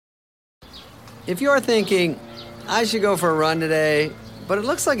If you're thinking, I should go for a run today, but it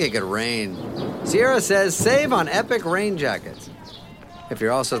looks like it could rain, Sierra says save on epic rain jackets. If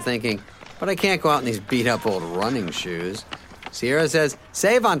you're also thinking, but I can't go out in these beat-up old running shoes, Sierra says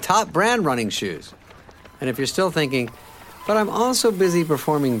save on top brand running shoes. And if you're still thinking, but I'm also busy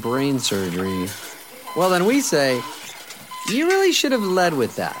performing brain surgery, well, then we say, you really should have led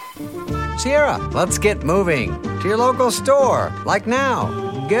with that. Sierra, let's get moving to your local store, like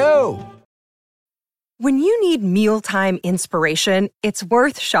now. Go! When you need mealtime inspiration, it's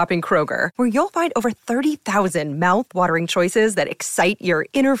worth shopping Kroger, where you'll find over 30,000 mouth-watering choices that excite your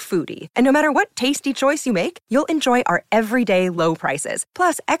inner foodie. And no matter what tasty choice you make, you'll enjoy our everyday low prices,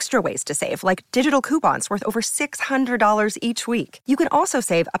 plus extra ways to save, like digital coupons worth over $600 each week. You can also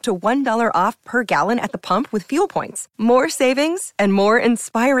save up to $1 off per gallon at the pump with fuel points. More savings and more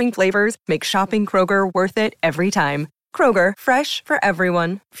inspiring flavors make shopping Kroger worth it every time. Kroger, fresh for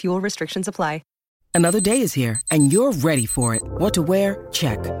everyone. Fuel restrictions apply. Another day is here, and you're ready for it. What to wear?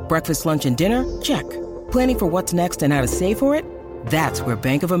 Check. Breakfast, lunch, and dinner? Check. Planning for what's next and how to save for it? That's where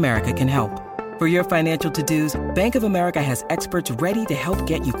Bank of America can help. For your financial to-dos, Bank of America has experts ready to help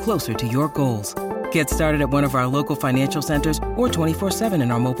get you closer to your goals. Get started at one of our local financial centers or 24/7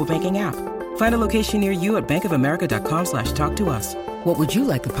 in our mobile banking app. Find a location near you at bankofamerica.com/talktous. What would you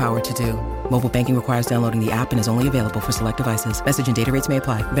like the power to do? Mobile banking requires downloading the app and is only available for select devices. Message and data rates may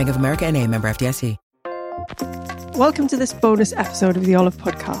apply. Bank of America N.A., member FDIC. Welcome to this bonus episode of the Olive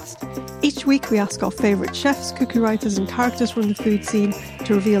Podcast. Each week we ask our favourite chefs, cookie writers and characters from the food scene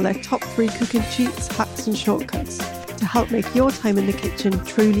to reveal their top 3 cooking cheats, hacks and shortcuts to help make your time in the kitchen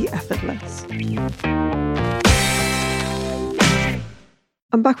truly effortless.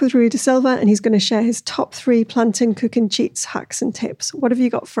 I'm back with RUI Da Silva and he's going to share his top 3 plantain cooking cheats, hacks and tips. What have you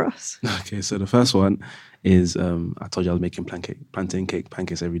got for us? Okay, so the first one is, I told you I was making plantain cake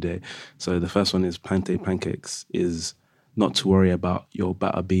pancakes every day. So the first one is plantain pancakes is not to worry about your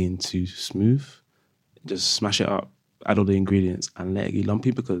batter being too smooth. Just smash it up, add all the ingredients and let it get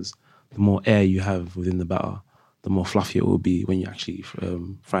lumpy, because the more air you have within the batter, the more fluffy it will be when you actually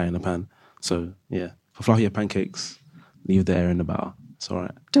fry it in the pan. So yeah, for fluffier pancakes, leave the air in the batter. It's all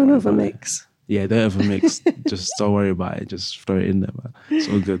right. Don't overmix. Yeah, don't overmix. Just don't worry about it. Just throw it in there. Man. It's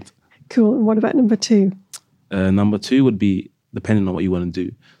all good. Cool. And what about number 2? Number 2 would be depending on what you want to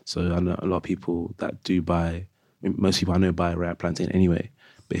do. So I know a lot of people that do buy, most people I know buy ripe plantain anyway.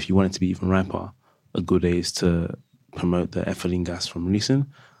 But if you want it to be even riper, a good day is to promote the ethylene gas from releasing.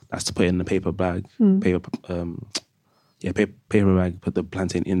 That's to put it in a paper bag. Paper bag, put the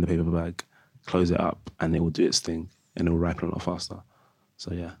plantain in the paper bag, close it up, and it will do its thing and it will ripen a lot faster.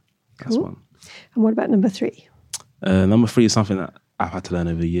 So yeah, that's one. And what about number 3? Number 3 is something that I've had to learn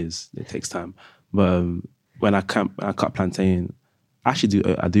over years. It takes time. But when I cut plantain, I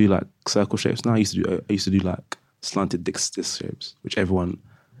do like circle shapes now. I used to do like slanted disc shapes, which everyone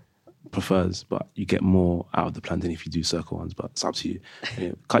prefers, but you get more out of the plantain if you do circle ones, but it's up to you.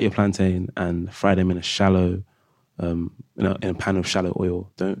 Cut your plantain and fry them in a shallow, in a pan of shallow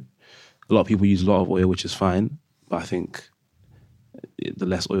oil. A lot of people use a lot of oil, which is fine, but I think the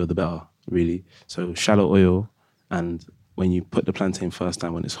less oil, the better, really. So shallow oil, and when you put the plantain first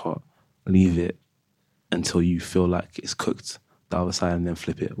time when it's hot, leave it until you feel like it's cooked the other side and then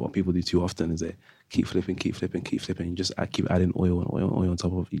flip it. What people do too often is they keep flipping. You just keep adding oil on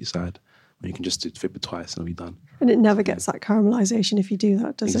top of each side. When you can just flip it twice and it'll be done. And it never gets that caramelization if you do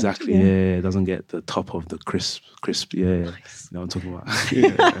that, does exactly, it? Exactly, yeah. It doesn't get the top of the crisp, yeah. Nice. You know what I'm talking about?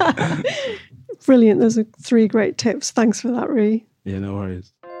 Yeah. Brilliant. Those are 3 great tips. Thanks for that, RUI. Yeah, no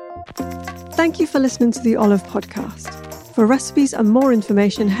worries. Thank you for listening to the Olive Podcast. For recipes and more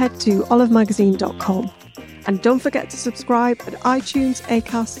information, head to olivemagazine.com. And don't forget to subscribe at iTunes,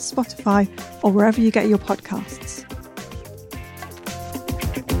 Acast, Spotify, or wherever you get your podcasts.